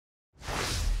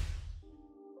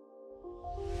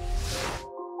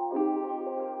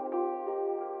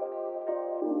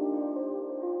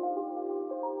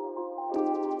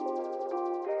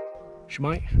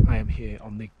Shmai. I am here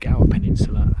on the Gower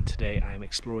Peninsula and today I am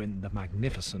exploring the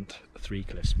magnificent Three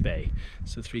Cliffs Bay.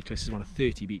 So Three Cliffs is one of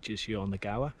 30 beaches here on the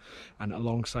Gower, and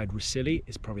alongside Rusilli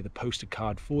is probably the poster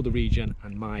card for the region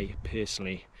and my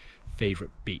personally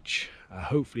favourite beach.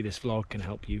 Hopefully this vlog can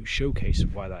help you showcase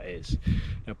why that is.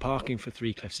 Now, parking for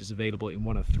Three Cliffs is available in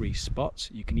one of three spots.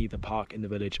 You can either park in the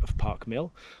village of Park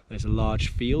Mill. There's a large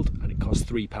field and it costs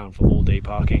 £3 for all day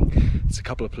parking. There's a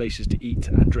couple of places to eat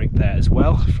and drink there as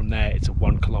well. From there it's a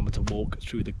 1 kilometre walk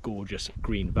through the gorgeous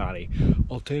Green Valley.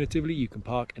 Alternatively, you can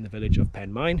park in the village of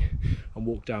Pennard and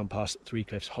walk down past Three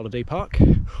Cliffs Holiday Park,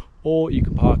 or you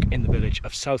can park in the village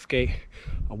of Southgate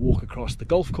and walk across the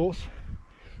golf course,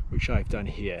 which I've done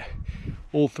here.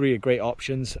 All three are great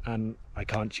options and I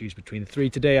can't choose between the three.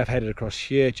 Today I've headed across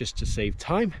here just to save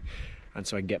time and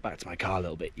so I can get back to my car a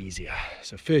little bit easier.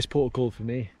 So first port of call for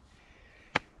me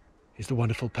is the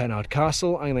wonderful Pennard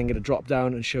Castle. I'm then going to drop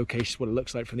down and showcase what it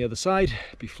looks like from the other side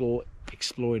before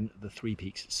exploring the Three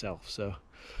Peaks itself. So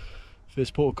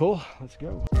first port of call, let's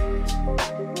go.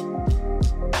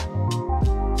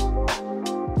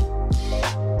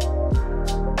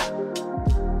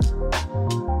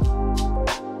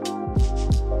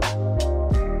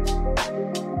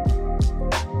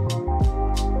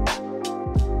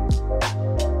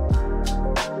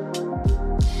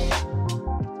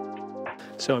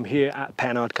 So I'm here at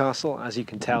Pennard Castle. As you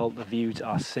can tell, the views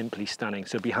are simply stunning.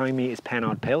 So behind me is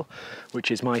Pennard Pill, which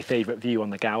is my favourite view on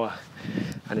the Gower,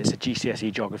 and it's a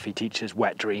GCSE geography teacher's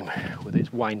wet dream with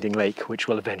its winding lake, which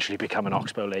will eventually become an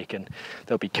oxbow lake, and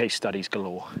there'll be case studies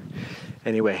galore.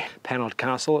 Anyway, Pennard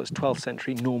Castle is a 12th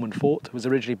century Norman fort. It was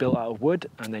originally built out of wood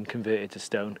and then converted to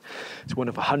stone. It's one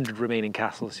of 100 remaining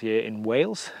castles here in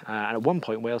Wales, and at one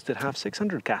point Wales did have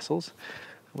 600 castles.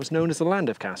 It was known as the land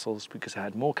of castles because it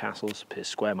had more castles per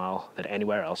square mile than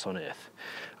anywhere else on earth.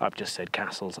 I've just said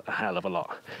castles a hell of a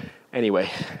lot. Anyway,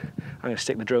 I'm going to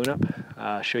stick the drone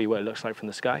up, show you what it looks like from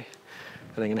the sky,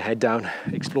 and then I'm going to head down,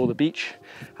 explore the beach,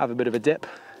 have a bit of a dip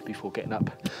before getting up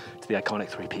to the iconic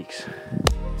Three Peaks.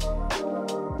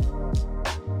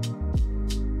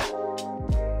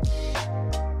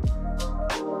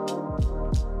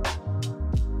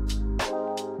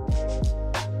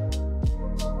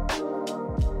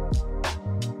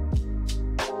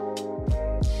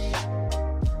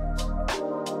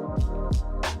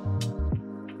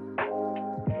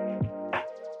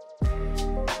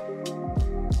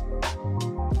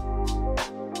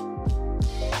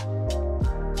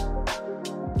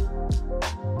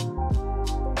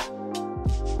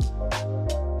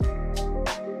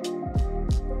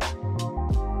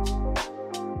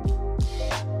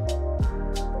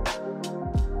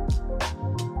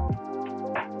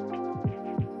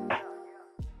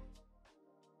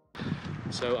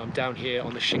 So I'm down here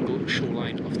on the shingle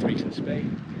shoreline of Three Cliffs Bay.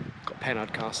 Got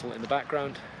Pennard Castle in the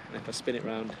background, and if I spin it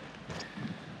round,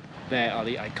 there are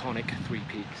the iconic Three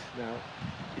Peaks. Now,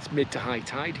 it's mid to high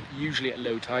tide. Usually at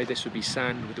low tide this would be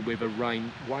sand with the river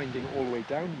winding all the way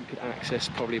down. You could access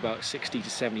probably about 60 to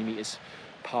 70 metres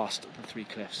past the Three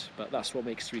Cliffs, but that's what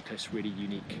makes Three Cliffs really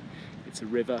unique. It's a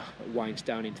river that winds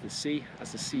down into the sea.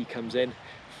 As the sea comes in,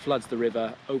 floods the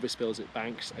river, overspills its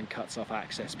banks and cuts off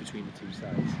access between the two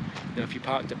sides. Now if you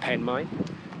parked at Pennard,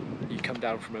 you come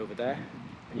down from over there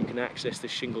and you can access the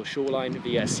shingle shoreline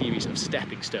via a series of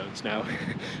stepping stones. Now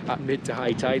at mid to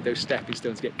high tide those stepping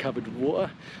stones get covered with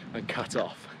water and cut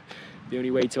off. The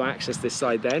only way to access this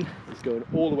side then is going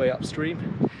all the way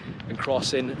upstream and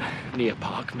crossing near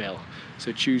Park Mill.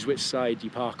 So choose which side you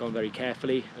park on very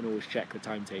carefully and always check the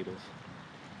timetables.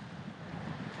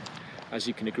 As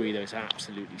you can agree, though, it's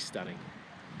absolutely stunning.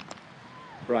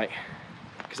 Right,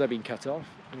 because I've been cut off,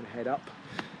 I'm going to head up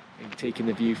and take in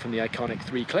the view from the iconic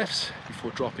Three Cliffs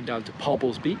before dropping down to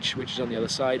Pobbles Beach, which is on the other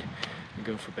side, and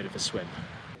going for a bit of a swim.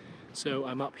 So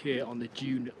I'm up here on the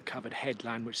dune-covered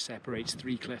headland which separates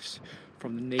Three Cliffs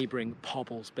from the neighbouring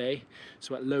Pobbles Bay.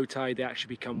 So at low tide they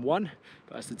actually become one,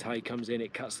 but as the tide comes in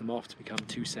it cuts them off to become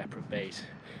two separate bays.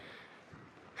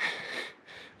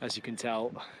 As you can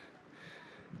tell,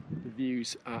 the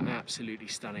views are absolutely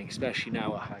stunning, especially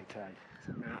now at high tide.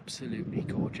 It's absolutely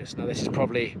gorgeous. Now this is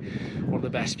probably one of the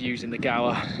best views in the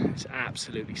Gower. It's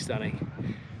absolutely stunning.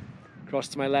 Across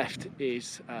to my left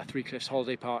is Three Cliffs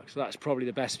Holiday Park, so that's probably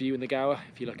the best view in the Gower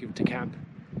if you're looking to camp.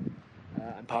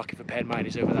 And parking for Pennard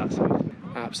is over that side.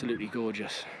 Absolutely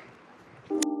gorgeous.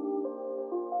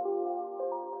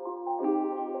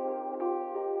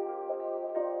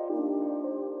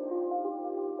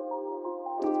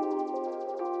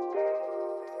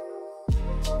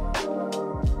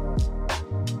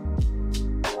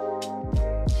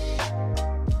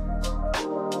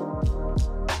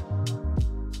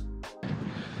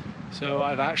 So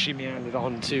I've actually meandered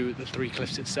on to the Three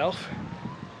Cliffs itself.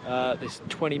 It's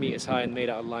 20 metres high and made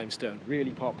out of limestone,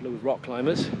 really popular with rock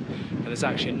climbers. And there's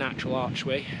actually a natural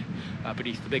archway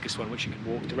beneath the biggest one, which you can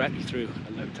walk directly through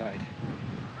at low tide.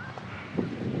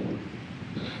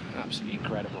 Absolutely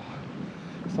incredible.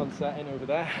 Sun setting over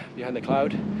there behind the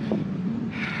cloud.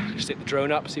 Just stick the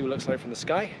drone up, see what it looks like from the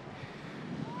sky.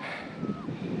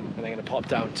 And then I'm going to pop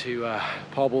down to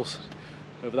Pobbles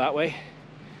over that way,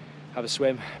 have a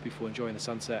swim before enjoying the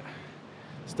sunset.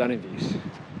 Stunning views.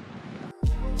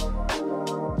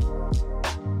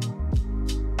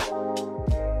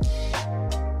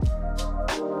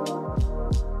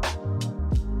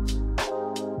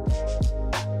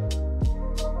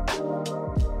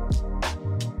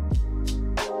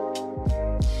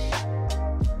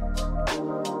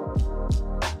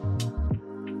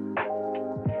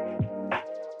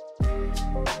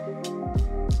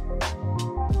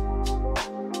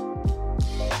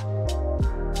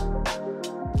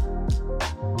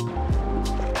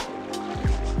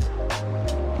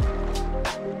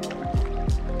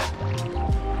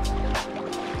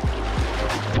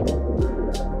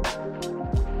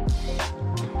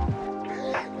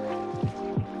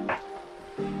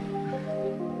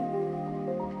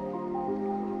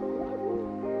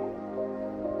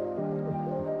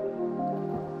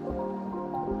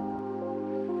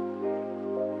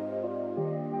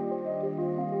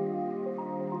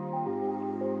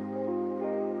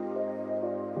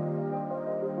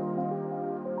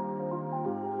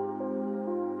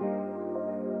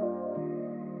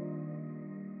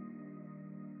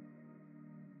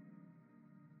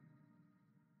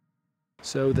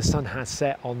 So the sun has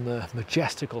set on the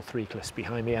majestical Three Cliffs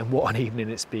behind me, and what an evening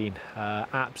it's been.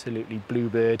 Absolutely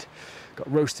bluebird, got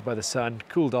roasted by the sun,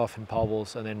 cooled off in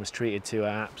Pobbles, and then was treated to an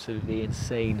absolutely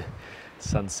insane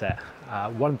sunset.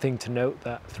 One thing to note,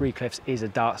 that Three Cliffs is a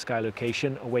dark sky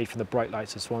location away from the bright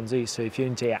lights of Swansea, so if you're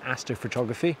into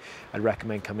astrophotography, I'd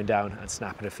recommend coming down and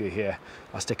snapping a few here.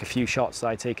 I'll stick a few shots that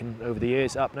I've taken over the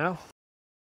years up now.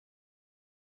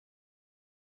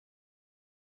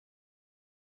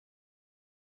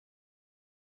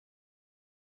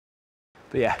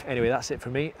 But yeah, anyway, that's it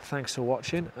from me. Thanks for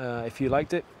watching. If you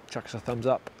liked it, chuck us a thumbs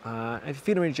up. And if you're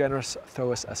feeling really generous,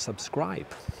 throw us a subscribe.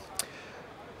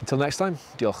 Until next time,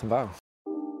 diolch yn fawr.